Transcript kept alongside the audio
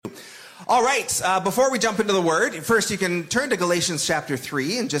All right, before we jump into the Word, first you can turn to Galatians chapter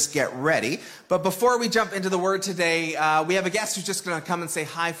 3 and just get ready. But before we jump into the Word today, we have a guest who's just going to come and say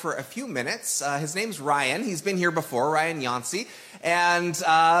hi for a few minutes. His name's Ryan. He's been here before, Ryan Yancey. And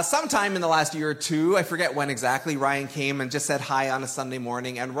sometime in the last year or two, I forget when exactly, Ryan came and just said hi on a Sunday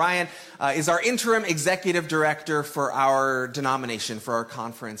morning. And Ryan is our interim executive director for our denomination, for our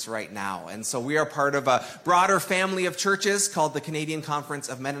conference right now. And so we are part of a broader family of churches called the Canadian Conference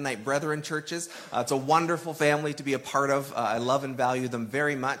of Mennonite Brethren Churches. It's a wonderful family to be a part of. I love and value them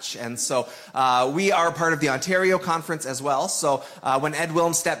very much. And so we are part of the Ontario Conference as well. So when Ed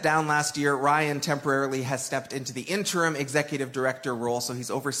Wilm stepped down last year, Ryan temporarily has stepped into the interim executive director role. So he's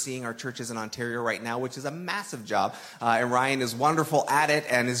overseeing our churches in Ontario right now, which is a massive job. And Ryan is wonderful at it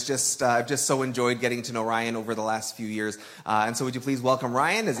and is just so enjoyed getting to know Ryan over the last few years. And so would you please welcome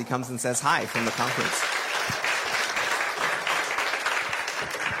Ryan as he comes and says hi from the conference.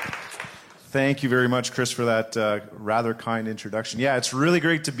 Thank you very much, Chris, for that rather kind introduction. Yeah, it's really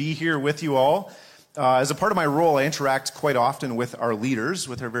great to be here with you all. As a part of my role, I interact quite often with our leaders,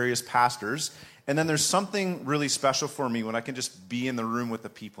 with our various pastors. And then there's something really special for me when I can just be in the room with the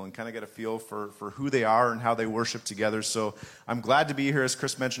people and kind of get a feel for who they are and how they worship together. So I'm glad to be here. As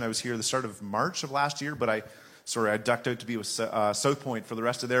Chris mentioned, I was here the start of March of last year, but I ducked out to be with South Point for the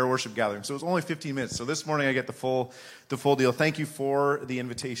rest of their worship gathering. So it was only 15 minutes. So this morning I get the full deal. Thank you for the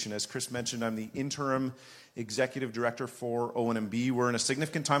invitation. As Chris mentioned, I'm the interim executive director for ONMB. We're in a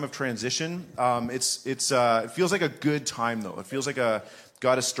significant time of transition. It feels like a good time, though. It feels like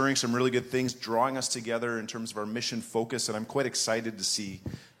God is stirring some really good things, drawing us together in terms of our mission focus, and I'm quite excited to see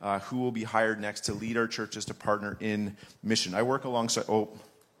who will be hired next to lead our churches to partner in mission. I work alongside...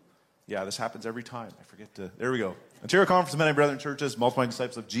 Yeah, this happens every time. I forget to... There we go. Ontario Conference of Mennonite Brethren Churches, multiplying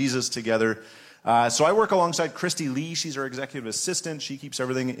disciples of Jesus together. So I work alongside Christy Lee. She's our executive assistant. She keeps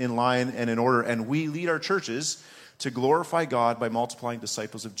everything in line and in order. And we lead our churches to glorify God by multiplying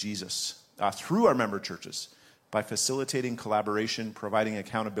disciples of Jesus through our member churches, by facilitating collaboration, providing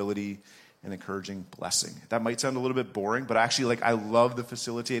accountability, and encouraging blessing. That might sound a little bit boring, but actually, I love the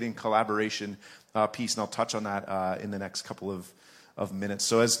facilitating collaboration piece, and I'll touch on that in the next couple of minutes.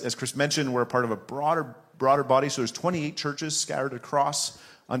 So as Chris mentioned, we're a part of a broader body. So there's 28 churches scattered across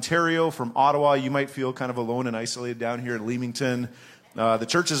Ontario. From Ottawa, you might feel kind of alone and isolated down here in Leamington. The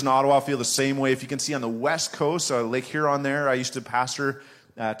churches in Ottawa feel the same way. If you can see on the west coast, Lake Huron there, I used to pastor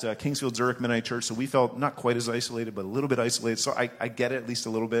at Kingsfield Zurich Mennonite Church, so we felt not quite as isolated, but a little bit isolated. So I get it, at least a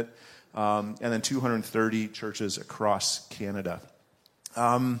little bit. And then 230 churches across Canada.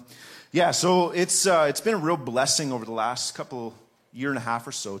 So it's been a real blessing over the last year and a half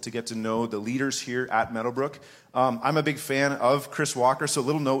or so to get to know the leaders here at Meadowbrook. I'm a big fan of Chris Walker, so a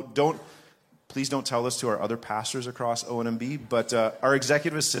little note, please don't tell this to our other pastors across ONMB, but our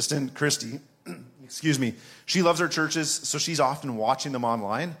executive assistant, Christy, she loves our churches, so she's often watching them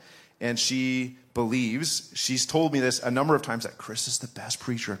online, and she believes, she's told me this a number of times, that Chris is the best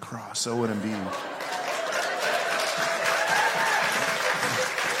preacher across ONMB.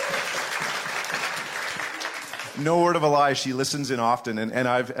 No word of a lie. She listens in often, and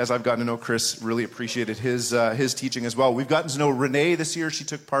as I've gotten to know Chris, really appreciated his teaching as well. We've gotten to know Renee this year. She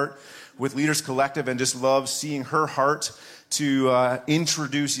took part with Leaders Collective, and just love seeing her heart to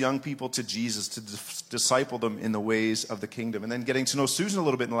introduce young people to Jesus, to disciple them in the ways of the kingdom. And then getting to know Susan a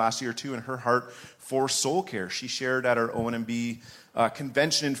little bit in the last year too, and her heart for soul care. She shared at our ONMB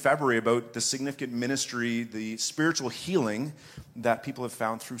convention in February about the significant ministry, the spiritual healing that people have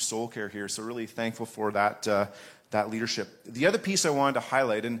found through soul care here. So really thankful for that leadership. The other piece I wanted to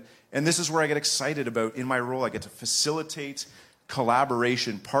highlight, and this is where I get excited about in my role, I get to facilitate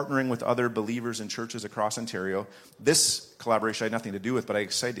collaboration, partnering with other believers in churches across Ontario. This collaboration I had nothing to do with, but I'm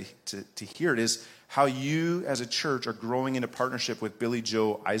excited to hear it, is how you as a church are growing into partnership with Billy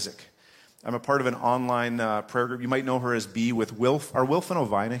Joe Isaac. I'm a part of an online prayer group. You might know her as B with Wilf. Are Wilf and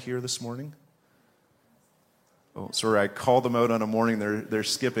Ovina here this morning? Oh, sorry, I called them out on a morning. They're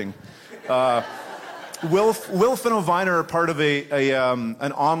skipping. Wilf and Ovina are part of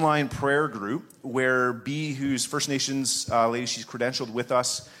an online prayer group where B, who's First Nations lady, she's credentialed with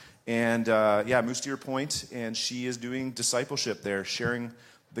us, and moves to your point, and she is doing discipleship there, sharing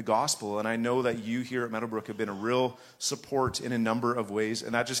the gospel. And I know that you here at Meadowbrook have been a real support in a number of ways,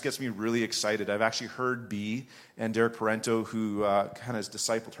 and that just gets me really excited. I've actually heard B and Derek Parento, who kind of has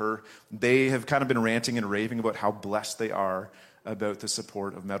discipled her, they have kind of been ranting and raving about how blessed they are about the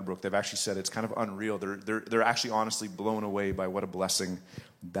support of Meadowbrook. They've actually said it's kind of unreal. They're actually honestly blown away by what a blessing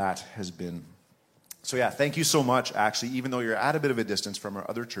that has been. So thank you so much, actually, even though you're at a bit of a distance from our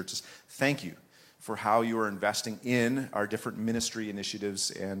other churches. Thank you for how you are investing in our different ministry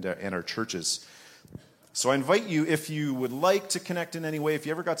initiatives and our churches. So I invite you, if you would like to connect in any way, if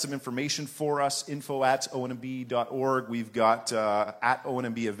you ever got some information for us, info@onb.org. We've got at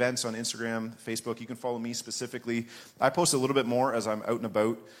ONB events on Instagram, Facebook. You can follow me specifically. I post a little bit more as I'm out and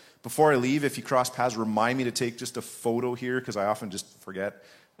about. Before I leave, if you cross paths, remind me to take just a photo here because I often just forget.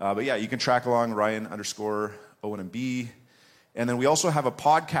 But yeah, you can track along Ryan_ONB. And then we also have a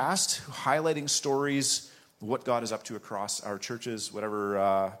podcast highlighting stories, what God is up to across our churches,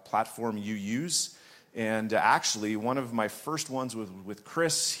 whatever platform you use. And actually, one of my first ones with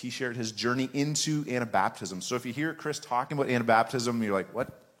Chris, he shared his journey into Anabaptism. So if you hear Chris talking about Anabaptism, you're like,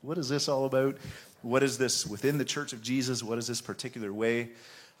 what is this all about? What is this within the Church of Jesus? What is this particular way?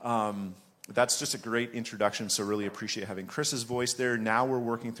 That's just a great introduction, so really appreciate having Chris's voice there. Now we're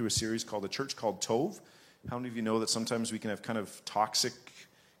working through a series called A Church Called Tov. How many of you know that sometimes we can have kind of toxic,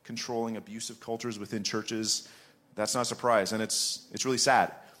 controlling, abusive cultures within churches? That's not a surprise, and it's really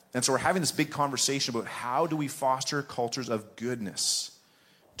sad. And so we're having this big conversation about how do we foster cultures of goodness.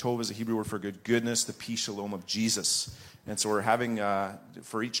 Tov is a Hebrew word for goodness, the peace, shalom of Jesus. And so we're having,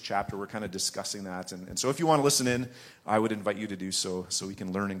 for each chapter, we're kind of discussing that. And so if you want to listen in, I would invite you to do so we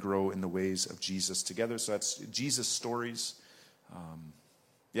can learn and grow in the ways of Jesus together. So that's Jesus Stories.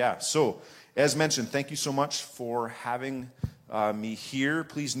 So as mentioned, thank you so much for having me here.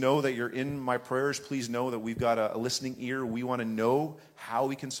 Please know that you're in my prayers. Please know that we've got a listening ear. We want to know how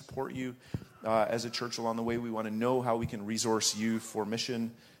we can support you as a church along the way. We want to know how we can resource you for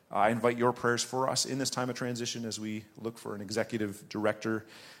mission. I invite your prayers for us in this time of transition as we look for an executive director.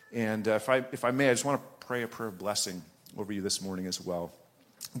 And if I may, I just want to pray a prayer of blessing over you this morning as well.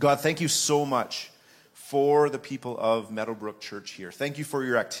 God, thank you so much for the people of Meadowbrook Church here. Thank you for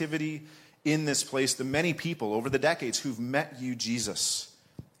your activity in this place, the many people over the decades who've met you, Jesus,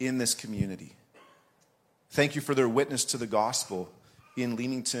 in this community. Thank you for their witness to the gospel in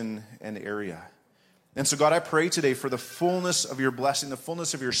Leamington and area. And so, God, I pray today for the fullness of your blessing, the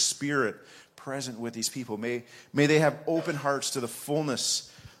fullness of your Spirit present with these people. May they have open hearts to the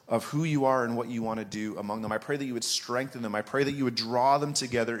fullness of who you are and what you want to do among them. I pray that you would strengthen them. I pray that you would draw them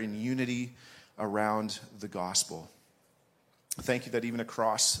together in unity around the gospel. Thank you that even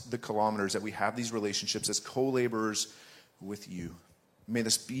across the kilometers that we have these relationships as co-laborers with you. May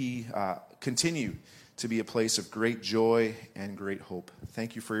this be continue to be a place of great joy and great hope.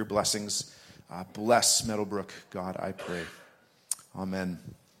 Thank you for your blessings. Bless Meadowbrook, God, I pray. Amen.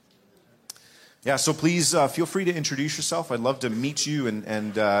 Yeah, so please feel free to introduce yourself. I'd love to meet you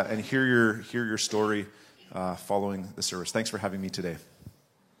and hear your story following the service. Thanks for having me today.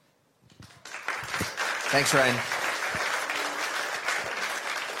 Thanks, Ryan.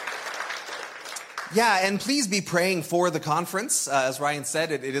 Yeah, and please be praying for the conference. As Ryan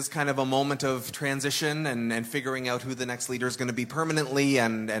said, it is kind of a moment of transition and figuring out who the next leader is going to be permanently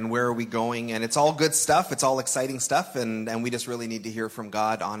and where are we going. And it's all good stuff. It's all exciting stuff. And we just really need to hear from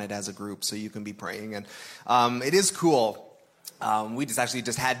God on it as a group. So you can be praying. And it is cool. We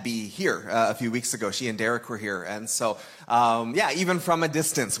just had Bea here a few weeks ago. She and Derek were here. And so, even from a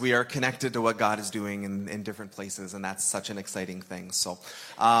distance, we are connected to what God is doing in different places. And that's such an exciting thing. So,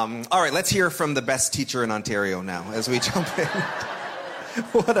 all right, let's hear from the best teacher in Ontario now as we jump in.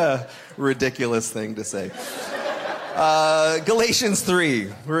 What a ridiculous thing to say. Galatians 3.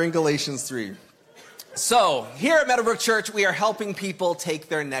 We're in Galatians 3. So, here at Meadowbrook Church, we are helping people take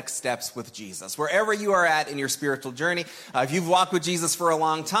their next steps with Jesus. Wherever you are at in your spiritual journey, if you've walked with Jesus for a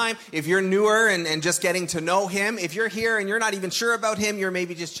long time, if you're newer and just getting to know him, if you're here and you're not even sure about him, you're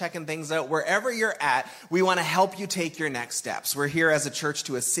maybe just checking things out, wherever you're at, we want to help you take your next steps. We're here as a church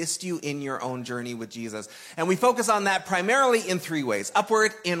to assist you in your own journey with Jesus. And we focus on that primarily in three ways: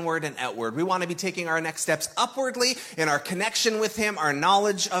 upward, inward, and outward. We want to be taking our next steps upwardly in our connection with him, our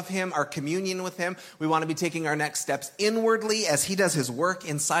knowledge of him, our communion with him. We want to be taking our next steps inwardly as he does his work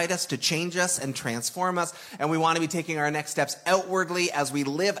inside us to change us and transform us. And we want to be taking our next steps outwardly as we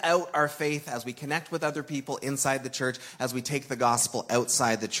live out our faith, as we connect with other people inside the church, as we take the gospel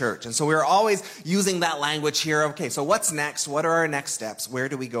outside the church. And so we're always using that language here. Okay, so what's next? What are our next steps? Where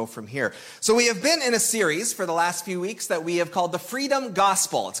do we go from here? So we have been in a series for the last few weeks that we have called the Freedom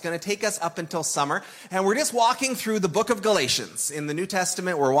Gospel. It's going to take us up until summer. And we're just walking through the book of Galatians in the New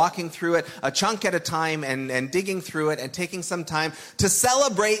Testament. We're walking through it a chunk at a time and digging through it and taking some time to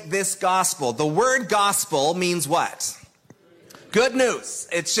celebrate this gospel. The word gospel means what? Good news.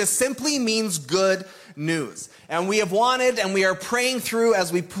 It just simply means good news. And we have wanted and we are praying through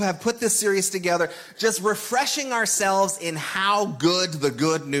as we have put this series together, just refreshing ourselves in how good the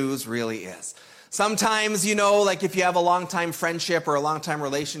good news really is. Sometimes, like if you have a long-time friendship or a long-time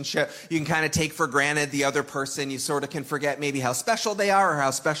relationship, you can kind of take for granted the other person. You sort of can forget maybe how special they are or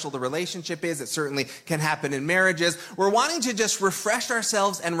how special the relationship is. It certainly can happen in marriages. We're wanting to just refresh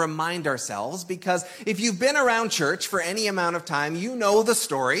ourselves and remind ourselves, because if you've been around church for any amount of time, you know the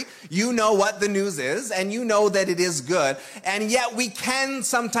story, you know what the news is, and you know that it is good. And yet we can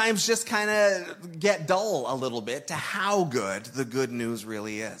sometimes just kind of get dull a little bit to how good the good news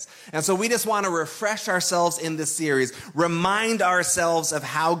really is. And so we just want to refresh ourselves in this series, remind ourselves of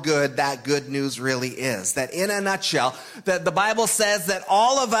how good that good news really is. That in a nutshell, that the Bible says that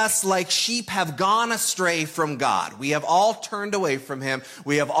all of us like sheep have gone astray from God. We have all turned away from him.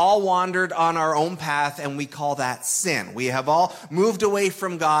 We have all wandered on our own path, and we call that sin. We have all moved away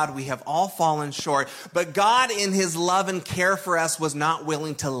from God. We have all fallen short. But God, in his love and care for us, was not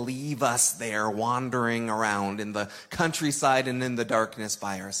willing to leave us there wandering around in the countryside and in the darkness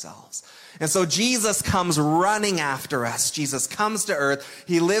by ourselves. And so Jesus comes running after us. Jesus comes to earth.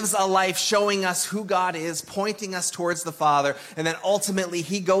 He lives a life showing us who God is, pointing us towards the Father. And then ultimately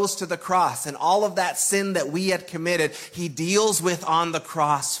he goes to the cross. And all of that sin that we had committed, he deals with on the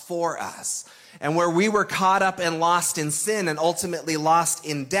cross for us. And where we were caught up and lost in sin and ultimately lost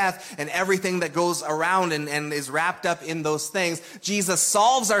in death and everything that goes around and is wrapped up in those things, Jesus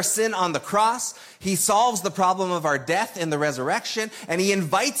solves our sin on the cross. He solves the problem of our death in the resurrection, and he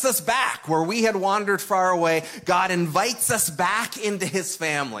invites us back where we had wandered far away. God invites us back into his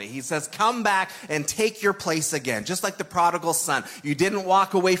family. He says, come back and take your place again. Just like the prodigal son. You didn't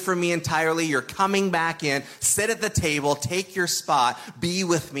walk away from me entirely. You're coming back in. Sit at the table. Take your spot. Be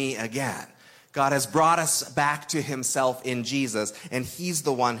with me again. God has brought us back to himself in Jesus, and he's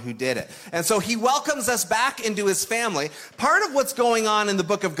the one who did it. And so he welcomes us back into his family. Part of what's going on in the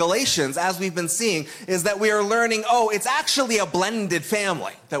book of Galatians, as we've been seeing, is that we are learning, it's actually a blended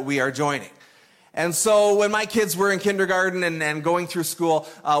family that we are joining. And so when my kids were in kindergarten and going through school,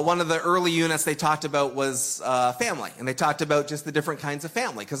 one of the early units they talked about was family. And they talked about just the different kinds of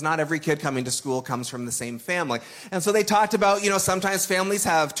family, because not every kid coming to school comes from the same family. And so they talked about, sometimes families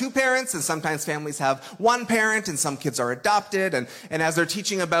have two parents, and sometimes families have one parent, and some kids are adopted. And as they're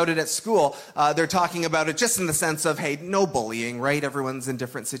teaching about it at school, they're talking about it just in the sense of, hey, no bullying, right? Everyone's in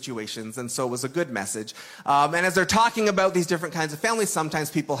different situations. And so it was a good message. And as they're talking about these different kinds of families,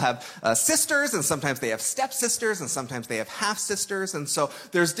 sometimes people have sisters, and sometimes they have stepsisters, and sometimes they have half-sisters, and so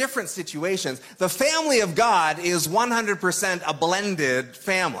there's different situations. The family of God is 100% a blended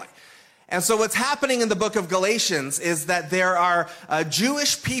family. And so what's happening in the book of Galatians is that there are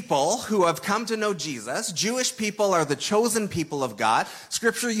Jewish people who have come to know Jesus. Jewish people are the chosen people of God.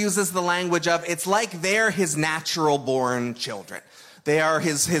 Scripture uses the language of, it's like they're his natural-born children. They are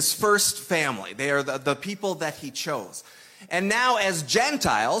his first family. They are the people that he chose. And now as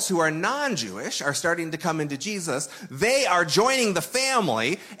Gentiles who are non-Jewish are starting to come into Jesus, they are joining the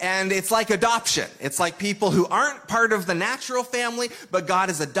family, and it's like adoption. It's like people who aren't part of the natural family, but God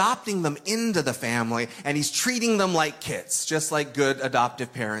is adopting them into the family, and he's treating them like kids, just like good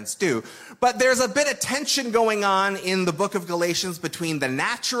adoptive parents do. But there's a bit of tension going on in the book of Galatians between the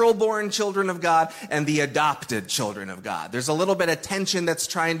natural-born children of God and the adopted children of God. There's a little bit of tension that's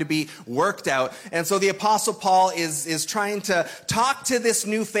trying to be worked out. And so the Apostle Paul is trying to talk to this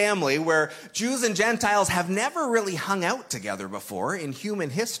new family where Jews and Gentiles have never really hung out together before in human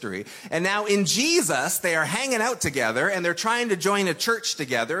history. And now in Jesus, they are hanging out together, and they're trying to join a church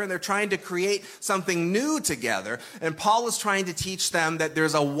together, and they're trying to create something new together. And Paul is trying to teach them that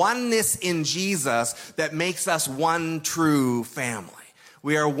there's a oneness in Jesus that makes us one true family.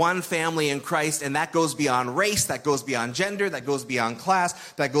 We are one family in Christ, and that goes beyond race, that goes beyond gender, that goes beyond class,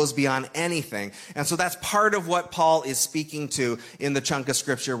 that goes beyond anything. And so that's part of what Paul is speaking to in the chunk of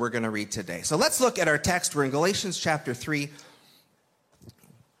scripture we're going to read today. So let's look at our text. We're in Galatians chapter 3.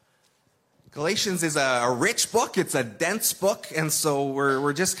 Galatians is a rich book. It's a dense book, and so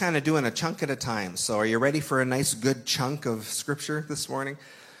we're just kind of doing a chunk at a time. So are you ready for a nice, good chunk of scripture this morning?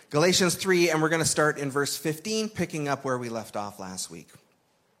 Galatians 3, and we're going to start in verse 15, picking up where we left off last week.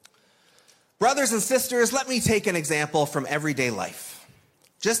 Brothers and sisters, let me take an example from everyday life.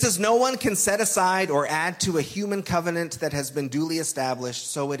 Just as no one can set aside or add to a human covenant that has been duly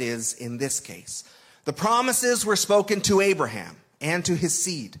established, so it is in this case. The promises were spoken to Abraham and to his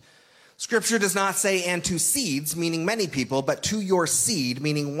seed. Scripture does not say and to seeds, meaning many people, but to your seed,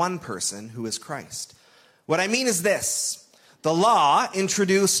 meaning one person, who is Christ. What I mean is this. The law,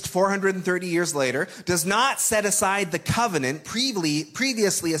 introduced 430 years later, does not set aside the covenant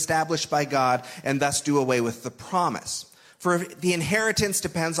previously established by God and thus do away with the promise. For if the inheritance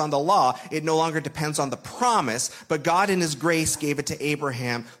depends on the law, it no longer depends on the promise, but God in his grace gave it to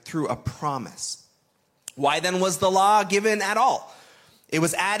Abraham through a promise. Why then was the law given at all? It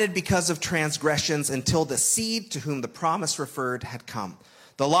was added because of transgressions until the seed to whom the promise referred had come.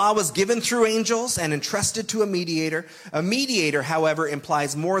 The law was given through angels and entrusted to a mediator. A mediator, however,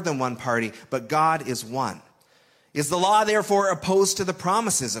 implies more than one party, but God is one. Is the law therefore opposed to the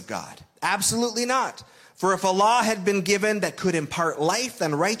promises of God? Absolutely not. For if a law had been given that could impart life,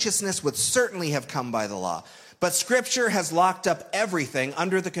 then righteousness would certainly have come by the law. But Scripture has locked up everything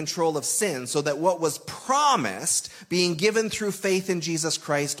under the control of sin, so that what was promised, being given through faith in Jesus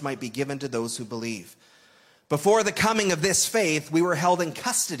Christ, might be given to those who believe. Before the coming of this faith, we were held in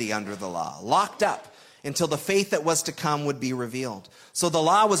custody under the law, locked up, until the faith that was to come would be revealed. So the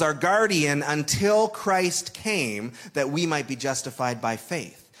law was our guardian until Christ came, that we might be justified by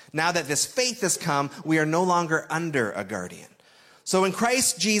faith. Now that this faith has come, we are no longer under a guardian. So in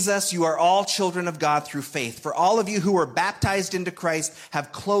Christ Jesus, you are all children of God through faith. For all of you who were baptized into Christ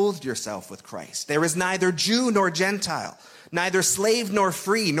have clothed yourself with Christ. There is neither Jew nor Gentile, neither slave nor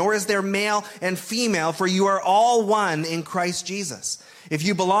free, nor is there male and female, for you are all one in Christ Jesus. If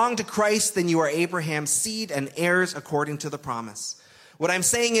you belong to Christ, then you are Abraham's seed and heirs according to the promise. What I'm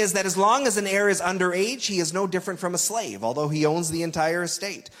saying is that as long as an heir is underage, he is no different from a slave, although he owns the entire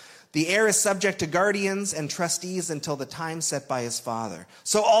estate. The heir is subject to guardians and trustees until the time set by his father.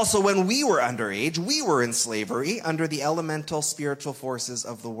 So also when we were underage, we were in slavery under the elemental spiritual forces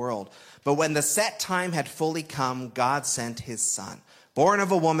of the world. But when the set time had fully come, God sent his son, born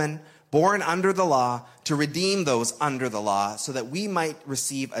of a woman, born under the law, to redeem those under the law, so that we might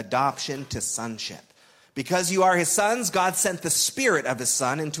receive adoption to sonship. Because you are his sons, God sent the Spirit of his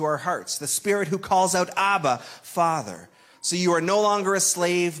Son into our hearts, the Spirit who calls out, Abba, Father. So you are no longer a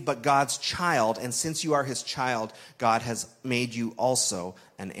slave, but God's child. And since you are his child, God has made you also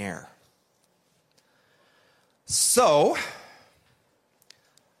an heir. So,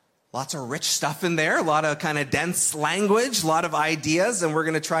 lots of rich stuff in there, a lot of kind of dense language, a lot of ideas, and we're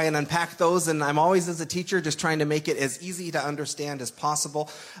going to try and unpack those. And I'm always, as a teacher, just trying to make it as easy to understand as possible.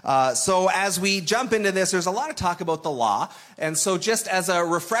 So as we jump into this, there's a lot of talk about the law. And so just as a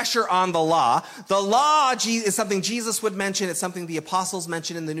refresher on the law is something Jesus would mention. It's something the apostles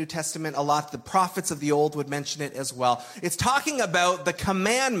mention in the New Testament a lot. The prophets of the Old would mention it as well. It's talking about the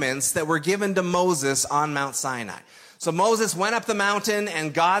commandments that were given to Moses on Mount Sinai. So Moses went up the mountain,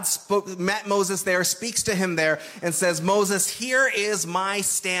 and God met Moses there, speaks to him there, and says, Moses, here is my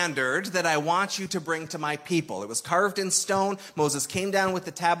standard that I want you to bring to my people. It was carved in stone. Moses came down with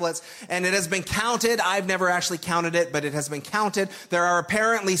the tablets, and it has been counted. I've never actually counted it, but it has been counted. There are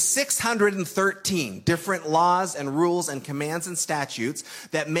apparently 613 different laws and rules and commands and statutes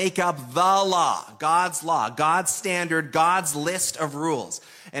that make up the law, God's standard, God's list of rules.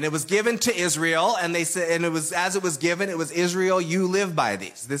 And it was given to Israel, and they said, and it was as it was given, it was Israel, you live by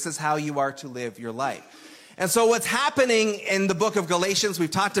these. This is how you are to live your life. And so what's happening in the book of Galatians,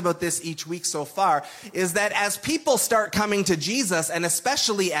 we've talked about this each week so far, is that as people start coming to Jesus, and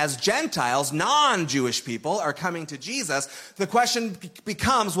especially as Gentiles, non-Jewish people are coming to Jesus, the question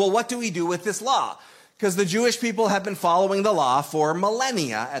becomes, well, what do we do with this law? Because the Jewish people have been following the law for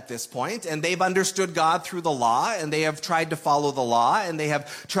millennia at this point, and they've understood God through the law, and they have tried to follow the law, and they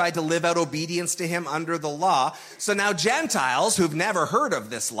have tried to live out obedience to him under the law. So now Gentiles who've never heard of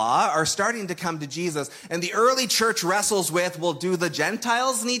this law are starting to come to Jesus, and the early church wrestles with, well, do the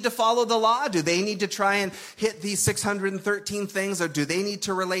Gentiles need to follow the law? Do they need to try and hit these 613 things, or do they need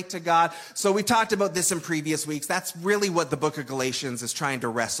to relate to God? So we talked about this in previous weeks. That's really what the book of Galatians is trying to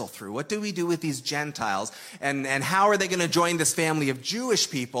wrestle through. What do we do with these Gentiles? And how are they going to join this family of Jewish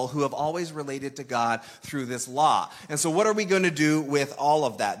people who have always related to God through this law? And so what are we going to do with all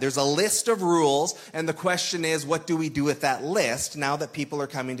of that? There's a list of rules, and the question is, what do we do with that list now that people are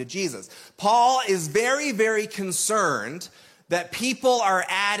coming to Jesus? Paul is very, very concerned that people are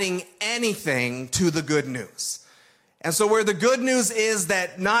adding anything to the good news. And so where the good news is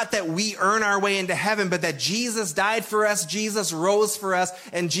that not that we earn our way into heaven, but that Jesus died for us, Jesus rose for us,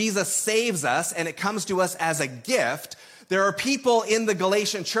 and Jesus saves us, and it comes to us as a gift. There are people in the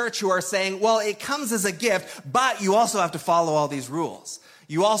Galatian church who are saying, well, it comes as a gift, but you also have to follow all these rules.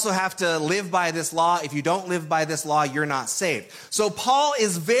 You also have to live by this law. If you don't live by this law, you're not saved. So Paul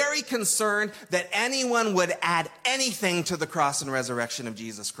is very concerned that anyone would add anything to the cross and resurrection of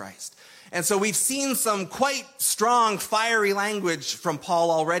Jesus Christ. And so we've seen some quite strong, fiery language from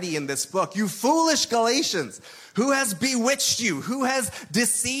Paul already in this book. You foolish Galatians, who has bewitched you? Who has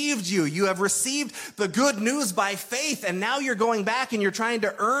deceived you? You have received the good news by faith, and now you're going back and you're trying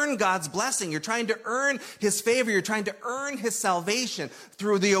to earn God's blessing. You're trying to earn his favor. You're trying to earn his salvation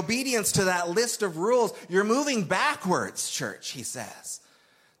through the obedience to that list of rules. You're moving backwards, church, he says.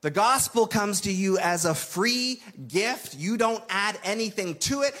 The gospel comes to you as a free gift. You don't add anything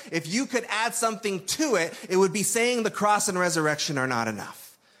to it. If you could add something to it, it would be saying the cross and resurrection are not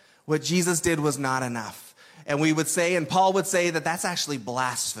enough. What Jesus did was not enough. And we would say, and Paul would say, that that's actually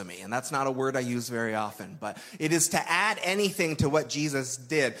blasphemy. And that's not a word I use very often. But it is to add anything to what Jesus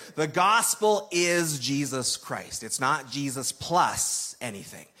did. The gospel is Jesus Christ. It's not Jesus plus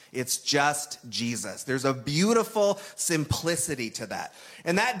anything. It's just Jesus. There's a beautiful simplicity to that.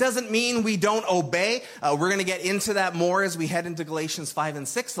 And that doesn't mean we don't obey. We're going to get into that more as we head into Galatians 5 and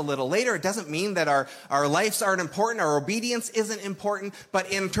 6 a little later. It doesn't mean that our lives aren't important, our obedience isn't important, but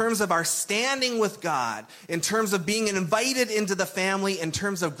in terms of our standing with God, in terms of being invited into the family, in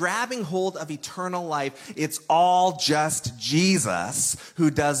terms of grabbing hold of eternal life, it's all just Jesus who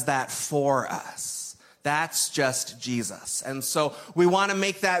does that for us. That's just Jesus. And so we want to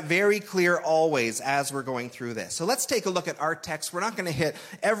make that very clear always as we're going through this. So let's take a look at our text. We're not going to hit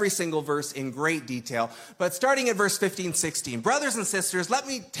every single verse in great detail, but starting at verse 15, 16. Brothers and sisters, let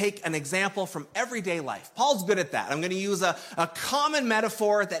me take an example from everyday life. Paul's good at that. I'm going to use a common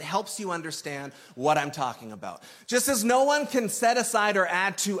metaphor that helps you understand what I'm talking about. Just as no one can set aside or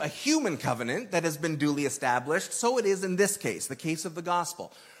add to a human covenant that has been duly established, so it is in this case, the case of the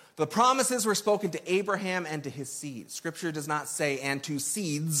gospel. The promises were spoken to Abraham and to his seed. Scripture does not say, and to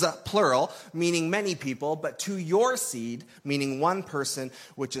seeds, plural, meaning many people, but to your seed, meaning one person,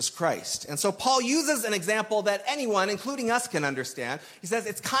 which is Christ. And so Paul uses an example that anyone, including us, can understand. He says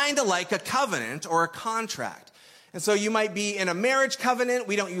it's kind of like a covenant or a contract. And so you might be in a marriage covenant.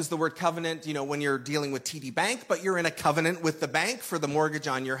 We don't use the word covenant, when you're dealing with TD Bank, but you're in a covenant with the bank for the mortgage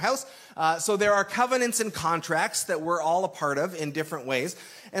on your house. So there are covenants and contracts that we're all a part of in different ways.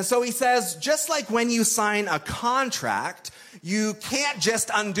 And so he says, just like when you sign a contract, you can't just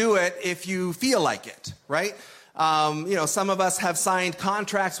undo it if you feel like it, right? Some of us have signed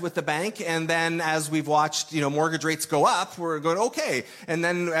contracts with the bank, and then as we've watched, mortgage rates go up, we're going, okay. And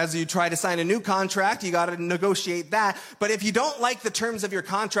then as you try to sign a new contract, you got to negotiate that. But if you don't like the terms of your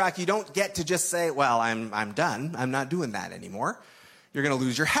contract, you don't get to just say, well, I'm done. I'm not doing that anymore. You're going to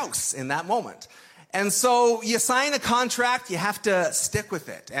lose your house in that moment. And so you sign a contract, you have to stick with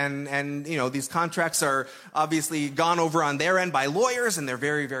it. And these contracts are obviously gone over on their end by lawyers, and they're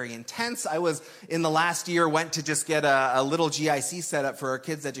very, very intense. I was, in the last year, went to just get a little GIC set up for our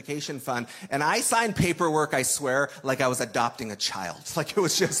kids' education fund. And I signed paperwork, I swear, like I was adopting a child. Like it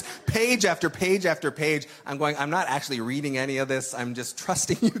was just page after page after page. I'm not actually reading any of this. I'm just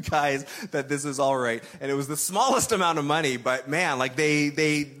trusting you guys that this is all right. And it was the smallest amount of money, but man, like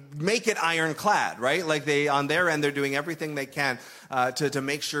they make it ironclad, right? Like on their end, they're doing everything they can to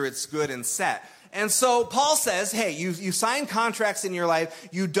make sure it's good and set. And so Paul says, hey, you sign contracts in your life.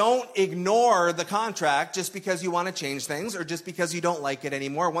 You don't ignore the contract just because you want to change things or just because you don't like it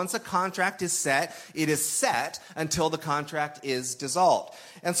anymore. Once a contract is set, it is set until the contract is dissolved.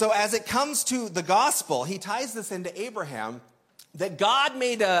 And so as it comes to the gospel, he ties this into Abraham, that God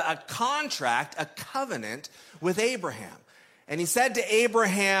made a contract, a covenant with Abraham. And he said to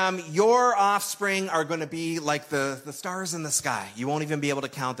Abraham, your offspring are going to be like the stars in the sky. You won't even be able to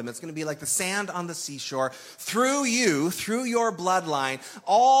count them. It's going to be like the sand on the seashore. Through you, through your bloodline,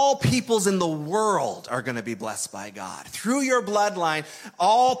 all peoples in the world are going to be blessed by God. Through your bloodline,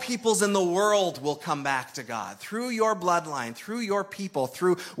 all peoples in the world will come back to God. Through your bloodline, through your people,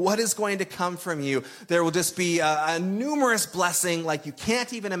 through what is going to come from you, there will just be a numerous blessing like you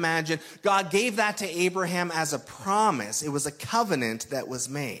can't even imagine. God gave that to Abraham as a promise. It was a covenant that was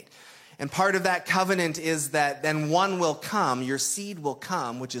made. And part of that covenant is that then one will come, your seed will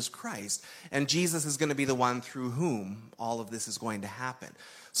come, which is Christ, and Jesus is going to be the one through whom all of this is going to happen.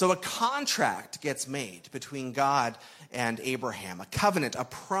 So a contract gets made between God and Abraham. A covenant, a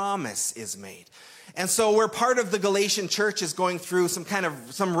promise is made. And so we're part of the Galatian church is going through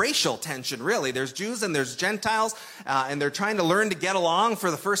some racial tension, really. There's Jews and there's Gentiles, and they're trying to learn to get along for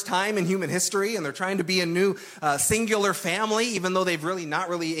the first time in human history, and they're trying to be a new singular family, even though they've really not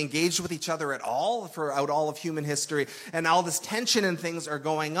really engaged with each other at all throughout all of human history, and all this tension and things are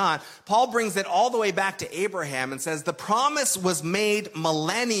going on. Paul brings it all the way back to Abraham and says the promise was made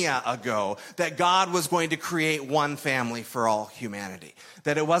millennia ago that God was going to create one family for all humanity.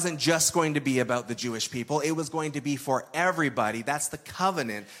 That it wasn't just going to be about the Jewish people. It was going to be for everybody. That's the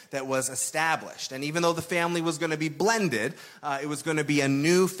covenant that was established. And even though the family was going to be blended, it was going to be a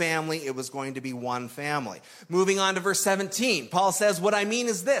new family. It was going to be one family. Moving on to verse 17, Paul says, what I mean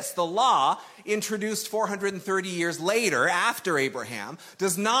is this: the law, introduced 430 years later after Abraham,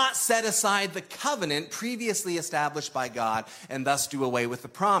 does not set aside the covenant previously established by God and thus do away with the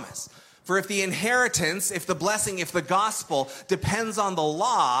promise. For if the inheritance, if the blessing, if the gospel depends on the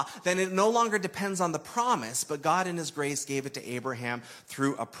law, then it no longer depends on the promise, but God in his grace gave it to Abraham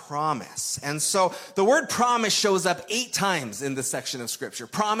through a promise. And so the word promise shows up 8 times in this section of Scripture.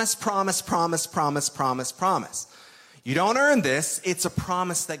 Promise, promise, promise, promise, promise, promise. You don't earn this. It's a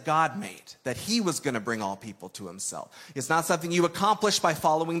promise that God made, that he was going to bring all people to himself. It's not something you accomplish by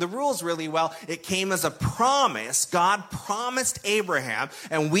following the rules really well. It came as a promise. God promised Abraham,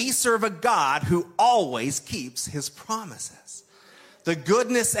 and we serve a God who always keeps his promises. The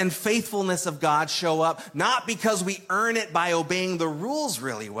goodness and faithfulness of God show up not because we earn it by obeying the rules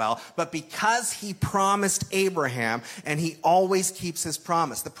really well, but because he promised Abraham, and he always keeps his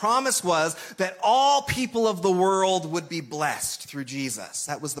promise. The promise was that all people of the world would be blessed through Jesus.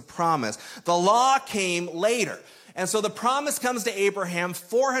 That was the promise. The law came later. And so the promise comes to Abraham.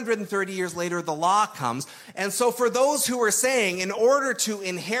 430 years later, the law comes. And so for those who are saying, in order to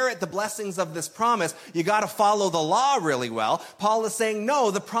inherit the blessings of this promise, you got to follow the law really well, Paul is saying,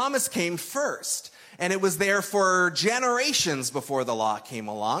 no, the promise came first. And it was there for generations before the law came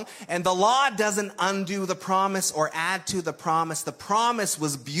along. And the law doesn't undo the promise or add to the promise. The promise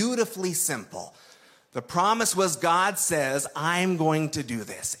was beautifully simple. The promise was, God says, I'm going to do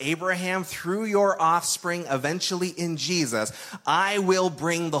this. Abraham, through your offspring, eventually in Jesus, I will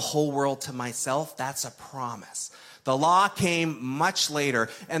bring the whole world to myself. That's a promise. The law came much later,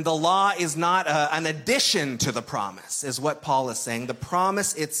 and the law is not an addition to the promise, is what Paul is saying. The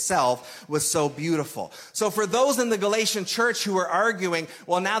promise itself was so beautiful. So for those in the Galatian church who are arguing,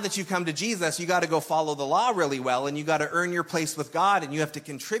 well, now that you come to Jesus, you got to go follow the law really well, and you got to earn your place with God, and you have to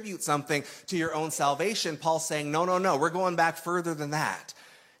contribute something to your own salvation, Paul's saying, no, we're going back further than that.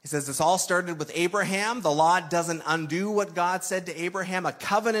 He says this all started with Abraham. The law doesn't undo what God said to Abraham. A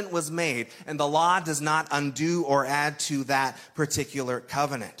covenant was made, and the law does not undo or add to that particular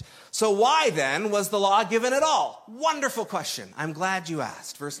covenant. So why then was the law given at all? Wonderful question. I'm glad you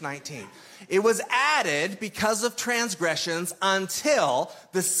asked. Verse 19. It was added because of transgressions until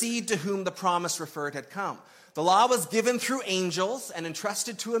the seed to whom the promise referred had come. The law was given through angels and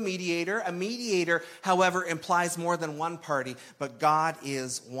entrusted to a mediator. A mediator, however, implies more than one party, but God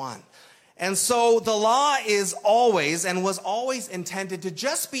is one. And so the law is always and was always intended to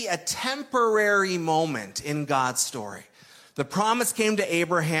just be a temporary moment in God's story. The promise came to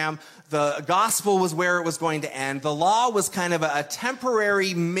Abraham. The gospel was where it was going to end. The law was kind of a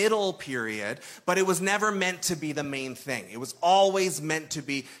temporary middle period, but it was never meant to be the main thing. It was always meant to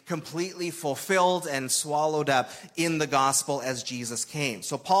be completely fulfilled and swallowed up in the gospel as Jesus came.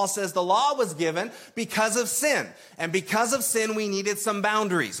 So Paul says the law was given because of sin. And because of sin, we needed some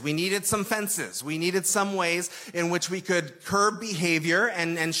boundaries. We needed some fences. We needed some ways in which we could curb behavior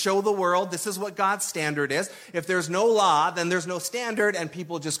and show the world this is what God's standard is. If there's no law, then there's no standard, and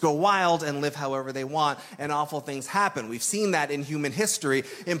people just go wild and live however they want, and awful things happen. We've seen that in human history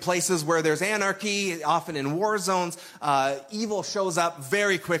in places where there's anarchy, often in war zones. Evil shows up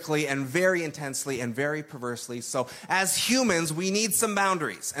very quickly and very intensely and very perversely. So as humans, we need some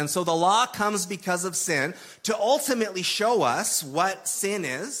boundaries. And so the law comes because of sin to ultimately show us what sin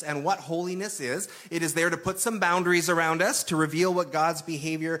is and what holiness is. It is there to put some boundaries around us, to reveal what God's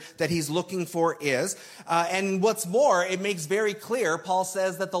behavior that he's looking for is. And what's more, it makes very clear, Paul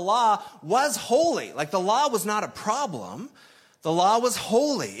says, that the law was holy. Like, the law was not a problem. The law was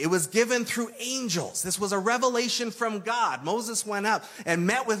holy. It was given through angels. This was a revelation from God. Moses went up and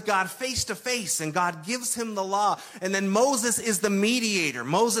met with God face to face, and God gives him the law. And then Moses is the mediator.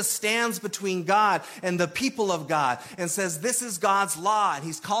 Moses stands between God and the people of God and says, this is God's law, and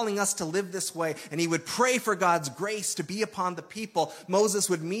he's calling us to live this way. And he would pray for God's grace to be upon the people. Moses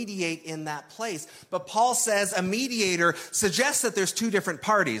would mediate in that place. But Paul says a mediator suggests that there's two different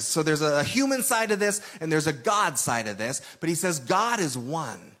parties. So there's a human side of this, and there's a God side of this. But he says God is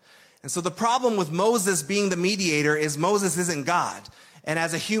one. And so the problem with Moses being the mediator is Moses isn't God. And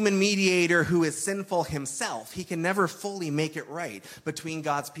as a human mediator who is sinful himself, he can never fully make it right between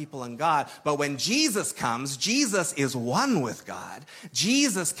God's people and God. But when Jesus comes, Jesus is one with God.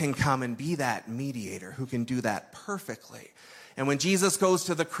 Jesus can come and be that mediator who can do that perfectly. And when Jesus goes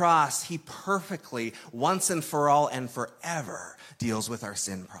to the cross, he perfectly, once and for all and forever, deals with our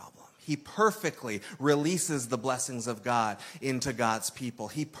sin problem. He perfectly releases the blessings of God into God's people.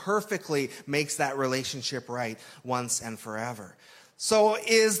 He perfectly makes that relationship right once and forever. So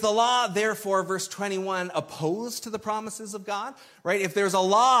is the law, therefore, verse 21, opposed to the promises of God? right? If there's a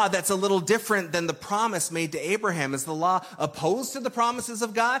law that's a little different than the promise made to Abraham, is the law opposed to the promises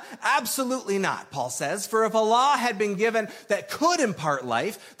of God? Absolutely not, Paul says. For if a law had been given that could impart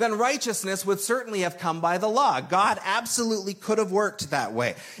life, then righteousness would certainly have come by the law. God absolutely could have worked that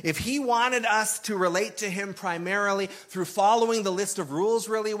way. If he wanted us to relate to him primarily through following the list of rules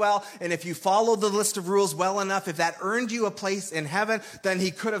really well, and if you follow the list of rules well enough, if that earned you a place in heaven, then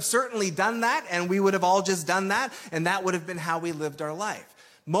he could have certainly done that, and we would have all just done that, and that would have been how we lived our life.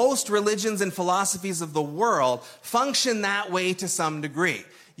 Most religions and philosophies of the world function that way to some degree.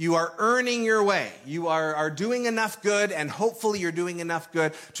 You are earning your way. You are doing enough good, and hopefully you're doing enough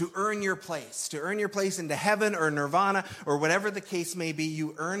good to earn your place into heaven or nirvana or whatever the case may be.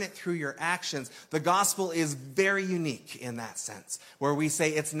 You earn it through your actions. The gospel is very unique in that sense, where we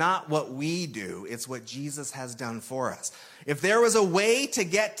say it's not what we do, it's what Jesus has done for us. If there was a way to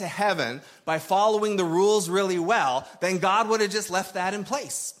get to heaven by following the rules really well, then God would have just left that in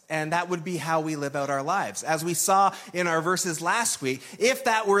place. And that would be how we live out our lives. As we saw in our verses last week, if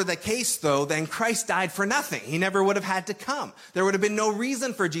that were the case, though, then Christ died for nothing. He never would have had to come. There would have been no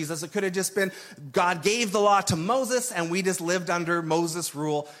reason for Jesus. It could have just been God gave the law to Moses, and we just lived under Moses'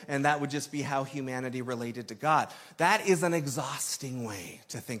 rule, and that would just be how humanity related to God. That is an exhausting way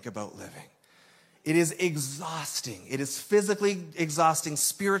to think about living. It is exhausting. It is physically exhausting,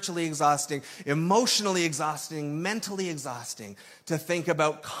 spiritually exhausting, emotionally exhausting, mentally exhausting to think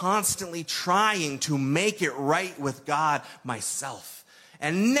about constantly trying to make it right with God myself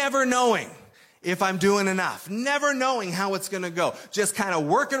and never knowing if I'm doing enough, never knowing how it's going to go, just kind of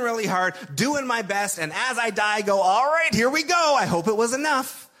working really hard, doing my best, and as I die, I go, all right, here we go. I hope it was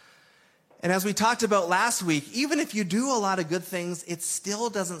enough. And as we talked about last week, even if you do a lot of good things, it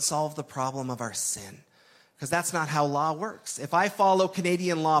still doesn't solve the problem of our sin. Because that's not how law works. If I follow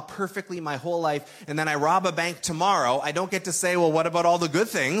Canadian law perfectly my whole life and then I rob a bank tomorrow, I don't get to say, well, what about all the good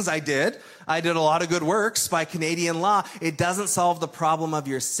things I did? I did a lot of good works by Canadian law. It doesn't solve the problem of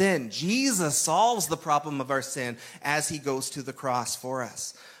your sin. Jesus solves the problem of our sin as he goes to the cross for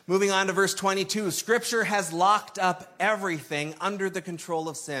us. Moving on to verse 22, Scripture has locked up everything under the control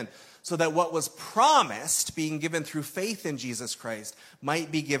of sin, so that what was promised, being given through faith in Jesus Christ,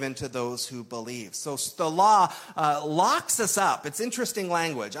 might be given to those who believe. So the law locks us up. It's interesting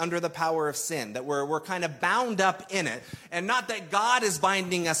language, under the power of sin, that we're kind of bound up in it. And not that God is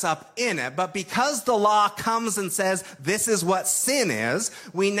binding us up in it, but because the law comes and says, this is what sin is,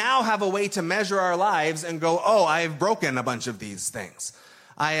 we now have a way to measure our lives and go, oh, I've broken a bunch of these things.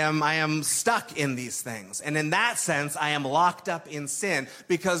 I am stuck in these things. And in that sense, I am locked up in sin,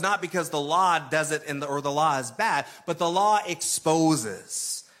 not because the law does it or the law is bad, but the law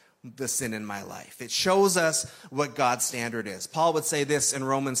exposes the sin in my life. It shows us what God's standard is. Paul would say this in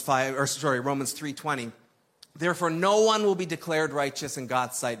Romans 3:20. Therefore, no one will be declared righteous in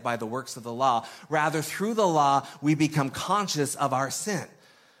God's sight by the works of the law. Rather, through the law, we become conscious of our sin.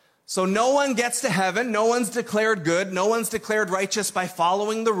 So no one gets to heaven, no one's declared good, no one's declared righteous by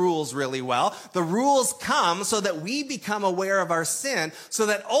following the rules really well. The rules come so that we become aware of our sin, so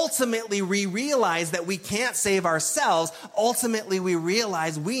that ultimately we realize that we can't save ourselves. Ultimately we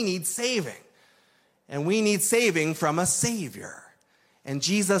realize we need saving. And we need saving from a Savior. And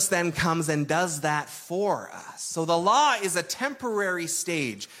Jesus then comes and does that for us. So the law is a temporary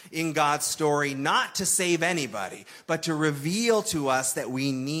stage in God's story, not to save anybody, but to reveal to us that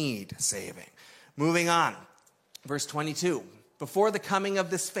we need saving. Moving on, verse 22. Before the coming of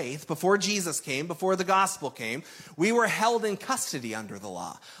this faith, before Jesus came, before the gospel came, we were held in custody under the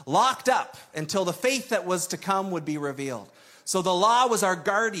law, locked up until the faith that was to come would be revealed. So the law was our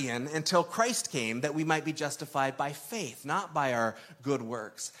guardian until Christ came, that we might be justified by faith, not by our good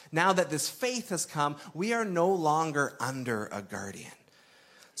works. Now that this faith has come, we are no longer under a guardian.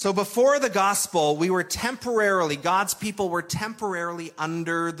 So before the gospel, God's people were temporarily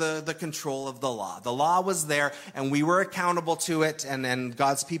under the control of the law. The law was there, and we were accountable to it, and then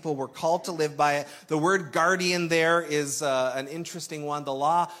God's people were called to live by it. The word guardian there is an interesting one. The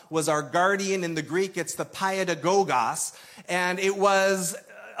law was our guardian. In the Greek, it's the paidagogos, and it was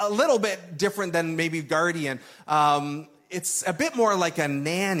a little bit different than maybe guardian. It's a bit more like a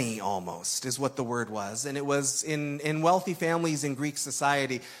nanny almost is what the word was. And it was in wealthy families in Greek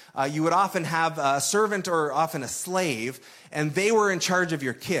society, you would often have a servant or often a slave, and they were in charge of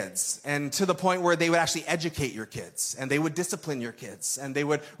your kids, and to the point where they would actually educate your kids, and they would discipline your kids, and they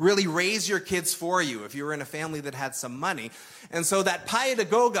would really raise your kids for you if you were in a family that had some money. And so that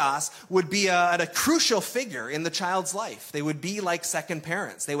paidagogos would be a crucial figure in the child's life. They would be like second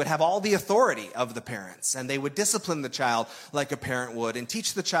parents. They would have all the authority of the parents, and they would discipline the child child like a parent would, and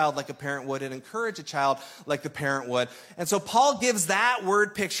teach the child like a parent would, and encourage a child like the parent would. And so Paul gives that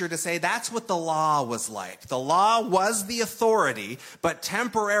word picture to say that's what the law was like. The law was the authority, but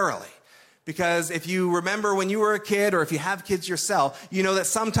temporarily. Because if you remember when you were a kid, or if you have kids yourself, you know that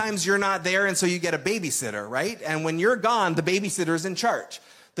sometimes you're not there, and so you get a babysitter, right? And when you're gone, the babysitter's in charge.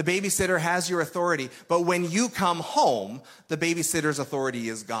 The babysitter has your authority, but when you come home, the babysitter's authority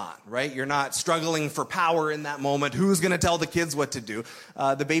is gone, right? You're not struggling for power in that moment. Who's going to tell the kids what to do?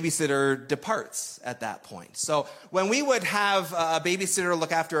 The babysitter departs at that point. So when we would have a babysitter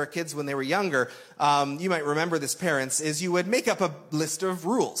look after our kids when they were younger, you might remember this, parents, is you would make up a list of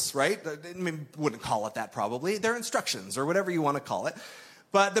rules, right? I mean, wouldn't call it that probably. They're instructions or whatever you want to call it.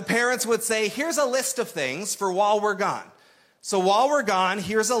 But the parents would say, here's a list of things for while we're gone. So while we're gone,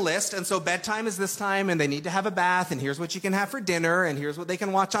 here's a list, and so bedtime is this time, and they need to have a bath, and here's what you can have for dinner, and here's what they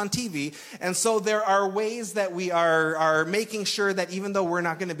can watch on TV. And so there are ways that we are making sure that even though we're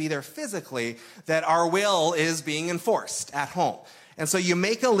not going to be there physically, that our will is being enforced at home. And so you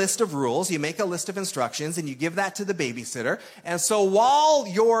make a list of rules, you make a list of instructions, and you give that to the babysitter. And so while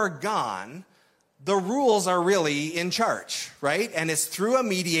you're gone, the rules are really in charge, right? And it's through a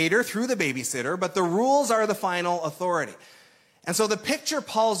mediator, through the babysitter, but the rules are the final authority. And so the picture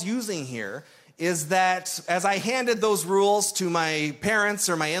Paul's using here is that as I handed those rules to my parents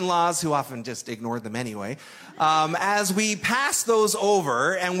or my in-laws, who often just ignored them anyway, as we passed those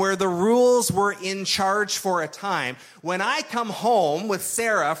over and where the rules were in charge for a time, when I come home with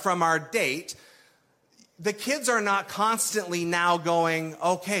Sarah from our date, the kids are not constantly now going,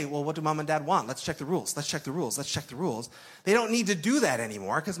 okay, well, what do mom and dad want? Let's check the rules. Let's check the rules. Let's check the rules. They don't need to do that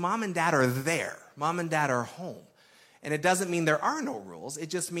anymore because mom and dad are there. Mom and dad are home. And it doesn't mean there are no rules. It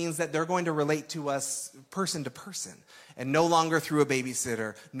just means that they're going to relate to us person to person and no longer through a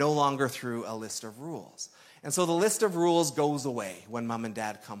babysitter, no longer through a list of rules. And so the list of rules goes away when mom and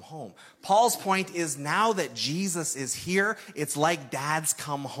dad come home. Paul's point is now that Jesus is here, it's like dad's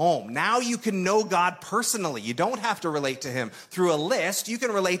come home. Now you can know God personally. You don't have to relate to him through a list. You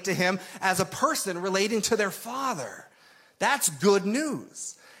can relate to him as a person relating to their father. That's good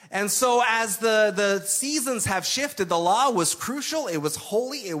news. And so as the seasons have shifted, the law was crucial, it was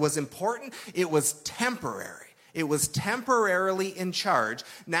holy, it was important, it was temporary. It was temporarily in charge.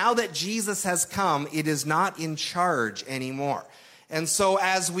 Now that Jesus has come, it is not in charge anymore. And so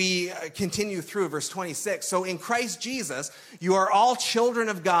as we continue through verse 26, so in Christ Jesus, you are all children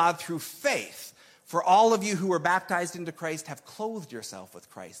of God through faith. For all of you who were baptized into Christ have clothed yourself with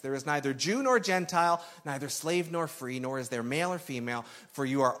Christ. There is neither Jew nor Gentile, neither slave nor free, nor is there male or female, for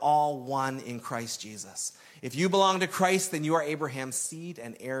you are all one in Christ Jesus. If you belong to Christ, then you are Abraham's seed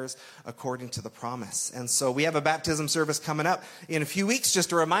and heirs according to the promise. And so we have a baptism service coming up in a few weeks.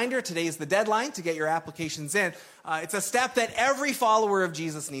 Just a reminder, today is the deadline to get your applications in. It's a step that every follower of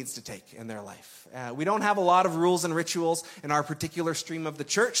Jesus needs to take in their life. We don't have a lot of rules and rituals in our particular stream of the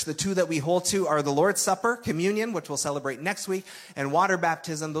church. The two that we hold to are the Lord's Supper, communion, which we'll celebrate next week, and water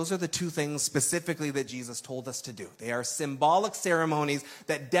baptism. Those are the two things specifically that Jesus told us to do. They are symbolic ceremonies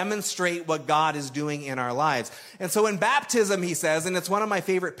that demonstrate what God is doing in our lives. And so in baptism, he says, and it's one of my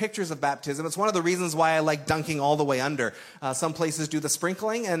favorite pictures of baptism. It's one of the reasons why I like dunking all the way under. Some places do the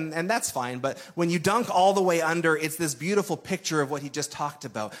sprinkling, and that's fine. But when you dunk all the way under, it's this beautiful picture of what he just talked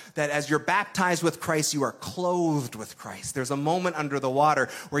about, that as you're baptized with Christ, you are clothed with Christ. There's a moment under the water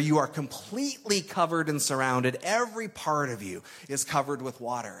where you are completely covered and surrounded. Every part of you is covered with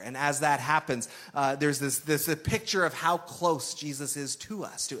water. And as that happens, there's this picture of how close Jesus is to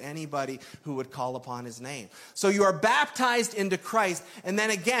us, to anybody who would call upon his name. So you are baptized into Christ. And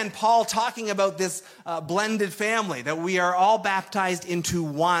then again, Paul talking about this blended family, that we are all baptized into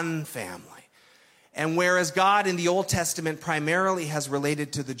one family. And whereas God in the Old Testament primarily has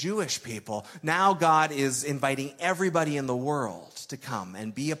related to the Jewish people, now God is inviting everybody in the world to come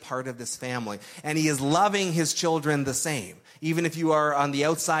and be a part of this family. And he is loving his children the same. Even if you are on the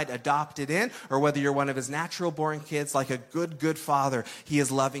outside adopted in, or whether you're one of his natural-born kids, like a good father, he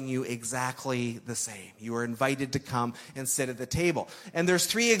is loving you exactly the same. You are invited to come and sit at the table. And there's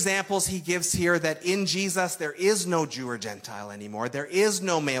three examples he gives here that in Jesus, there is no Jew or Gentile anymore. There is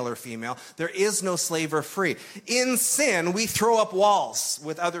no male or female. There is no slave or free. In sin, we throw up walls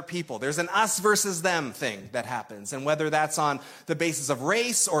with other people. There's an us versus them thing that happens. And whether that's on the basis of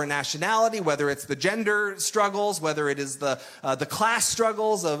race or nationality, whether it's the gender struggles, whether it is the class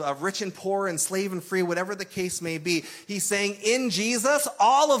struggles of rich and poor and slave and free, whatever the case may be, he's saying in Jesus,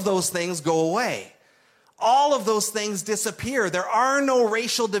 all of those things go away. all of those things disappear. There are no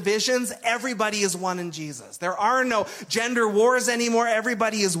racial divisions. Everybody is one in Jesus. There are no gender wars anymore.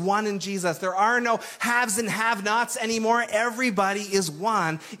 Everybody is one in Jesus. There are no haves and have-nots anymore. Everybody is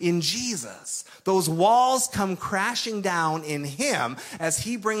one in Jesus. Those walls come crashing down in him as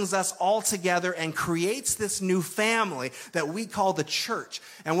he brings us all together and creates this new family that we call the church.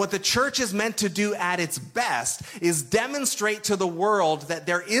 And what the church is meant to do at its best is demonstrate to the world that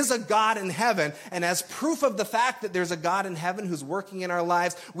there is a God in heaven, and as proof of the fact that there's a God in heaven who's working in our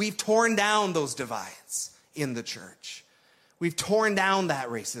lives, we've torn down those divides in the church. We've torn down that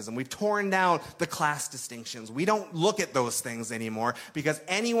racism. We've torn down the class distinctions. We don't look at those things anymore because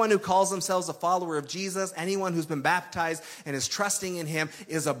anyone who calls themselves a follower of Jesus, anyone who's been baptized and is trusting in him,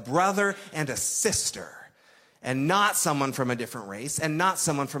 is a brother and a sister. And not someone from a different race, and not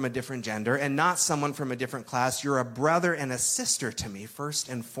someone from a different gender, and not someone from a different class. You're a brother and a sister to me, first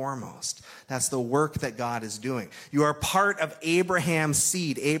and foremost. That's the work that God is doing. You are part of Abraham's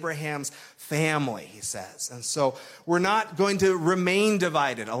seed, Abraham's family, he says. And so we're not going to remain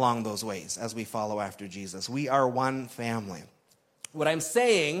divided along those ways as we follow after Jesus. We are one family. What I'm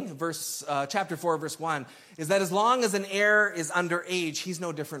saying, chapter 4, verse 1, is that as long as an heir is underage, he's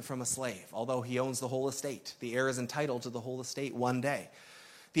no different from a slave, although he owns the whole estate. The heir is entitled to the whole estate one day.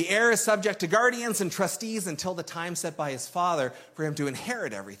 The heir is subject to guardians and trustees until the time set by his father for him to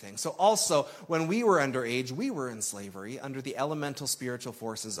inherit everything. So also, when we were underage, we were in slavery under the elemental spiritual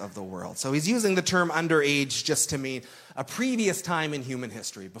forces of the world. So he's using the term underage just to mean a previous time in human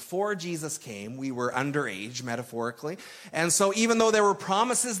history. Before Jesus came, we were underage, metaphorically. And so even though there were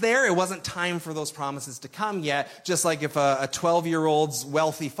promises there, it wasn't time for those promises to come yet. Just like if a 12-year-old's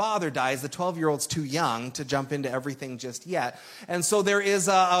wealthy father dies, the 12-year-old's too young to jump into everything just yet. And so there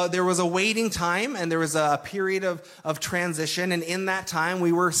was a waiting time, and there was a period of transition. And in that time,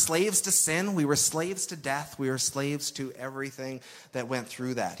 we were slaves to sin. We were slaves to death. We were slaves to everything that went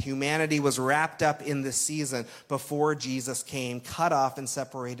through that. Humanity was wrapped up in this season before Jesus came, cut off and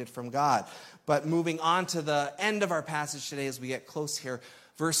separated from God. But moving on to the end of our passage today as we get close here,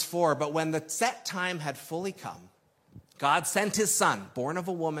 verse 4, but when the set time had fully come, God sent his son, born of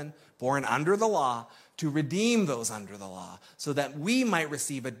a woman, born under the law, to redeem those under the law, so that we might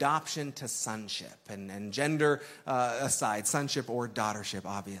receive adoption to sonship. And gender aside, sonship or daughtership,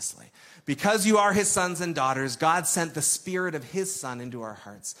 obviously. Because you are his sons and daughters, God sent the Spirit of his Son into our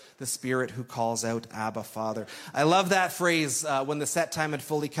hearts, the Spirit who calls out, Abba, Father. I love that phrase, when the set time had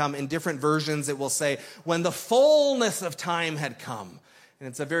fully come. In different versions, it will say, when the fullness of time had come. And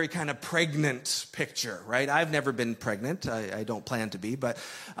it's a very kind of pregnant picture, right? I've never been pregnant. I don't plan to be. But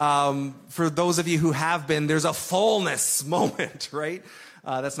for those of you who have been, there's a fullness moment, right?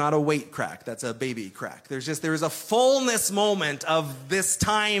 That's not a weight crack. That's a baby crack. There's a fullness moment of this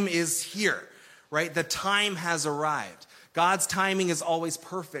time is here, right? The time has arrived. God's timing is always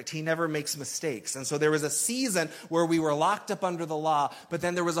perfect. He never makes mistakes. And so there was a season where we were locked up under the law, but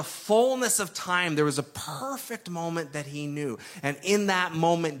then there was a fullness of time. There was a perfect moment that he knew. And in that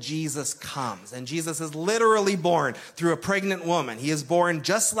moment, Jesus comes. And Jesus is literally born through a pregnant woman. He is born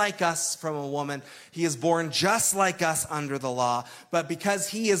just like us from a woman. He is born just like us under the law. But because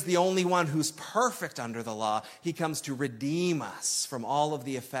he is the only one who's perfect under the law, he comes to redeem us from all of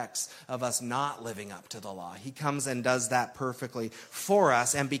the effects of us not living up to the law. He comes and does that perfectly for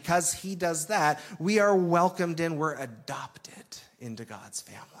us, and because he does that, we are welcomed in, we're adopted into God's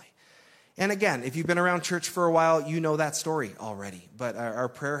family. And again, if you've been around church for a while, you know that story already, but our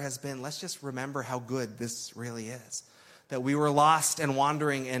prayer has been, let's just remember how good this really is, that we were lost and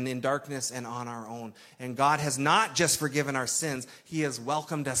wandering and in darkness and on our own, and God has not just forgiven our sins, he has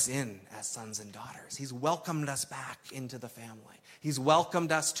welcomed us in as sons and daughters. He's welcomed us back into the family. He's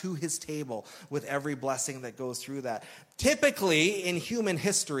welcomed us to his table with every blessing that goes through that. Typically, in human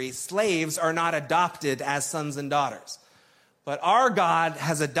history, slaves are not adopted as sons and daughters. But our God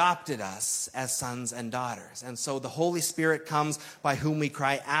has adopted us as sons and daughters. And so the Holy Spirit comes by whom we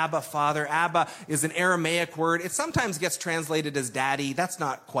cry, Abba, Father. Abba is an Aramaic word. It sometimes gets translated as daddy. That's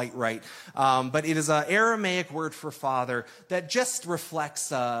not quite right. But it is an Aramaic word for father that just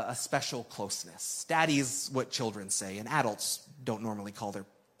reflects a special closeness. Daddy is what children say, and adults don't normally call their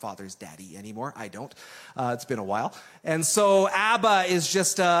fathers daddy anymore. I don't. It's been a while. And so Abba is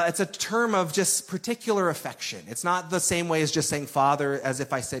just, it's a term of just particular affection. It's not the same way as just saying father, as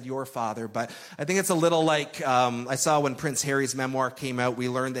if I said your father, but I think it's a little like, I saw when Prince Harry's memoir came out, we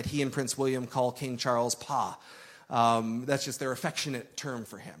learned that he and Prince William call King Charles Pa. That's just their affectionate term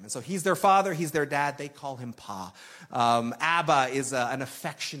for him. And so he's their father, he's their dad, they call him Pa. Abba is an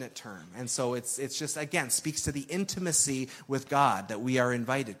affectionate term. And so it's just, again, speaks to the intimacy with God that we are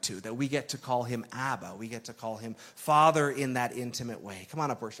invited to, that we get to call him Abba. We get to call him Father in that intimate way. Come on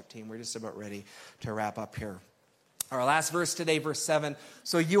up, worship team. We're just about ready to wrap up here. Our last verse today, verse 7.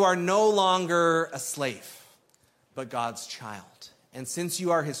 So you are no longer a slave, but God's child. And since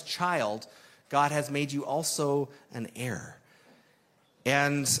you are his child, God has made you also an heir.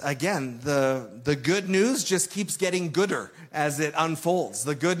 And again, the good news just keeps getting gooder as it unfolds.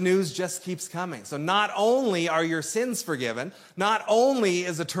 The good news just keeps coming. So not only are your sins forgiven, not only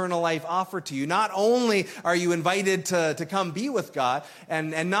is eternal life offered to you, not only are you invited to come be with God,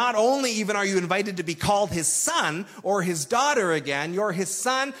 and not only even are you invited to be called his son or his daughter again, you're his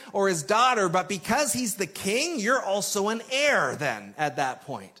son or his daughter, but because he's the king, you're also an heir then at that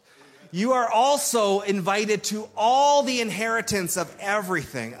point. You are also invited to all the inheritance of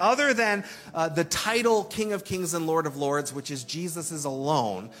everything, other than the title King of Kings and Lord of Lords, which is Jesus's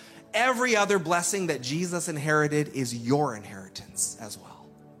alone. Every other blessing that Jesus inherited is your inheritance as well.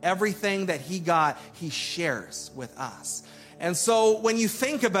 Everything that he got, he shares with us. And so when you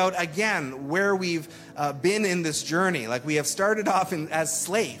think about, again, where we've been in this journey, like we have started off as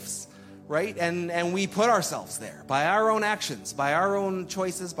slaves, right? And we put ourselves there by our own actions, by our own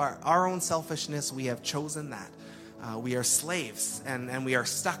choices, by our own selfishness. We have chosen that. We are slaves and we are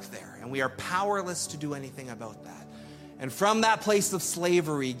stuck there and we are powerless to do anything about that. And from that place of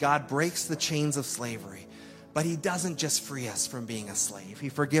slavery, God breaks the chains of slavery. But he doesn't just free us from being a slave. He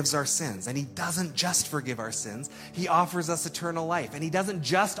forgives our sins. And he doesn't just forgive our sins. He offers us eternal life. And he doesn't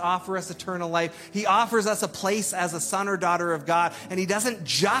just offer us eternal life. He offers us a place as a son or daughter of God. And he doesn't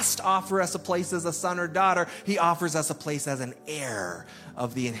just offer us a place as a son or daughter. He offers us a place as an heir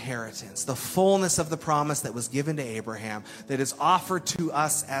of the inheritance, the fullness of the promise that was given to Abraham that is offered to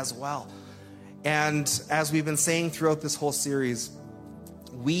us as well. And as we've been saying throughout this whole series,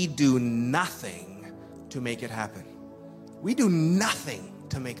 we do nothing to make it happen. We do nothing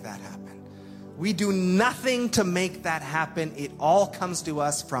to make that happen. We do nothing to make that happen. It all comes to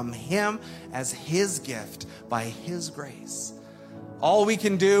us from him as his gift by his grace. All we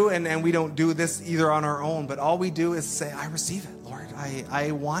can do, and we don't do this either on our own, but all we do is say, I receive it, Lord.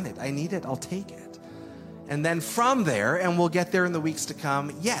 I want it. I need it. I'll take it. And then from there, and we'll get there in the weeks to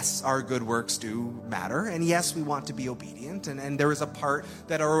come, yes, our good works do matter. And yes, we want to be obedient. And there is a part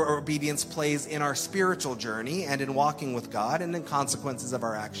that our obedience plays in our spiritual journey and in walking with God and in consequences of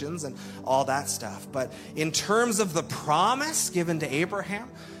our actions and all that stuff. But in terms of the promise given to Abraham,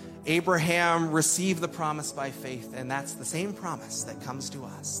 Abraham received the promise by faith. And that's the same promise that comes to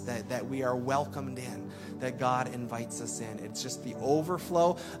us, that we are welcomed in, that God invites us in. It's just the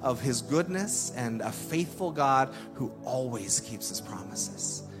overflow of his goodness and a faithful God who always keeps his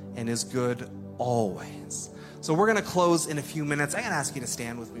promises and is good always. So we're going to close in a few minutes. I'm going to ask you to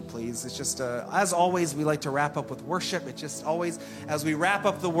stand with me, please. It's just, as always, we like to wrap up with worship. It just always, as we wrap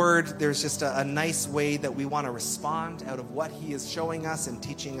up the word, there's just a nice way that we want to respond out of what he is showing us and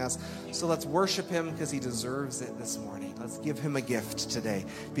teaching us. So let's worship him because he deserves it this morning. Let's give him a gift today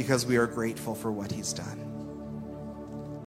because we are grateful for what he's done.